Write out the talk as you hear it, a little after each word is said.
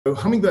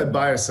Hummingbird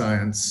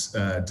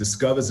Bioscience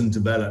discovers and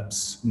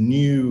develops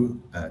new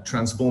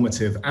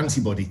transformative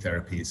antibody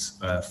therapies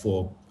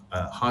for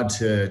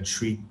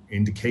hard-to-treat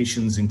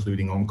indications,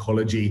 including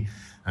oncology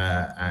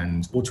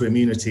and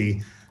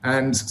autoimmunity.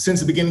 And since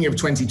the beginning of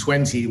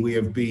 2020, we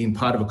have been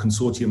part of a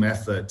consortium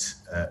effort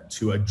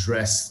to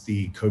address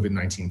the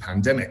COVID-19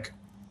 pandemic.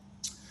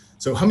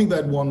 So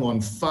Hummingbird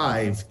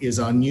 115 is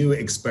our new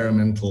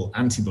experimental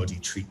antibody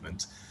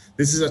treatment.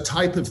 This is a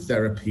type of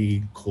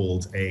therapy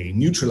called a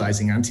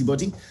neutralizing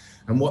antibody.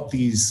 And what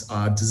these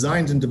are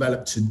designed and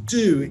developed to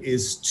do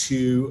is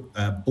to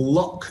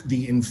block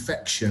the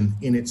infection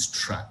in its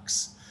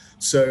tracks.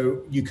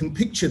 So you can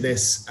picture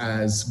this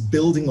as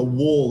building a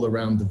wall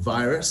around the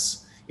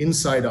virus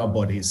inside our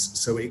bodies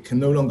so it can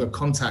no longer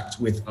contact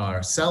with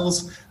our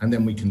cells, and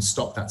then we can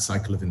stop that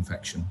cycle of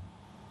infection.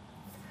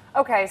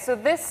 Okay, so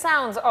this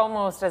sounds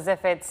almost as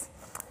if it's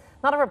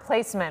not a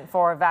replacement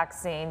for a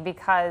vaccine,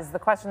 because the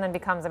question then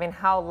becomes,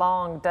 how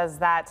long does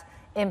that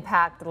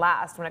impact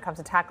last when it comes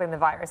to tackling the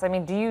virus?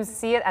 Do you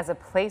see it as a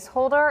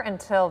placeholder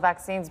until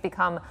vaccines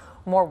become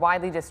more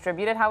widely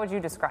distributed? How would you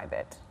describe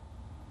it?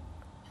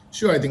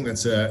 Sure, I think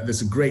that's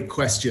a great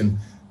question.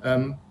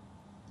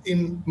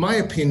 In my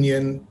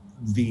opinion,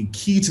 the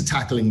key to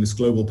tackling this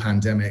global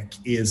pandemic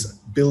is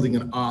building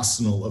an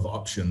arsenal of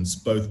options,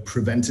 both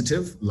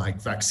preventative,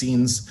 like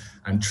vaccines,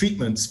 and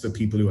treatments for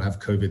people who have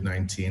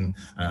COVID-19,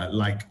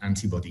 like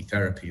antibody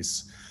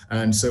therapies.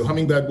 And so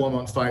Hummingbird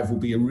 115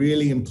 will be a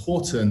really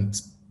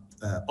important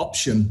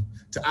option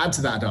to add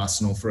to that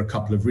arsenal for a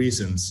couple of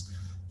reasons.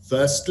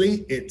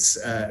 Firstly, it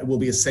will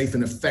be a safe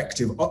and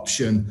effective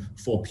option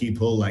for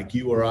people like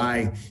you or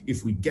I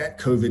if we get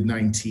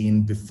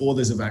COVID-19 before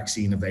there's a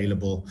vaccine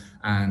available,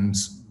 and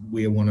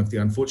we are one of the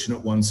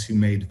unfortunate ones who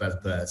may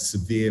develop a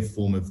severe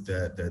form of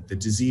the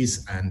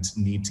disease and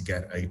need to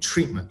get a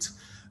treatment.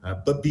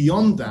 But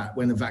beyond that,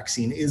 when a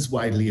vaccine is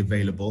widely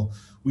available,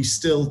 we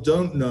still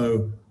don't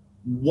know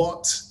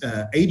what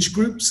age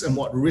groups and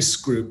what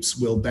risk groups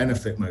will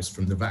benefit most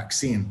from the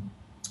vaccine.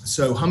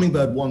 So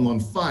Hummingbird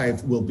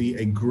 115 will be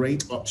a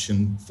great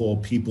option for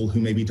people who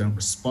maybe don't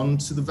respond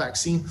to the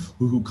vaccine,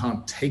 or who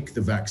can't take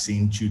the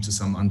vaccine due to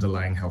some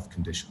underlying health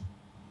condition.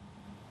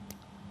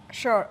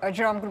 Sure.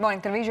 Jerome, good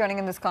morning. Thank you for joining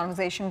in this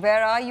conversation.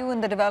 Where are you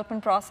in the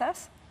development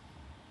process?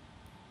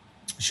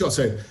 Sure.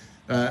 So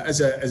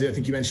as I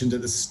think you mentioned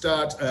at the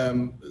start,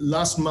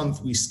 last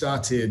month we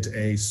started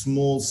a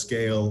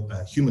small-scale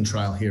human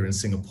trial here in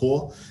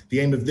Singapore.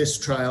 The aim of this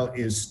trial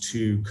is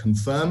to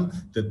confirm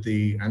that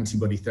the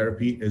antibody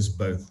therapy is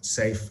both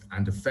safe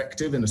and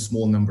effective in a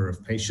small number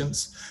of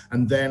patients.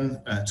 And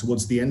then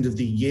towards the end of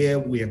the year,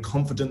 we are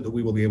confident that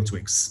we will be able to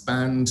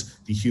expand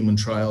the human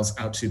trials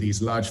out to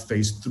these large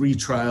phase 3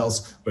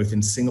 trials, both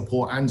in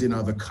Singapore and in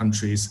other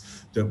countries,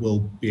 that will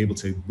be able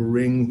to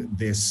bring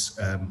this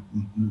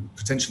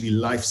potentially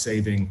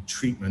life-saving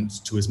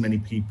treatment to as many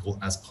people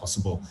as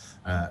possible.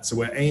 So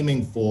we're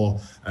aiming for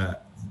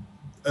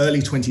early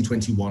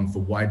 2021 for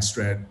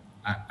widespread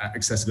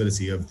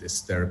accessibility of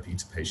this therapy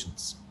to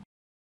patients.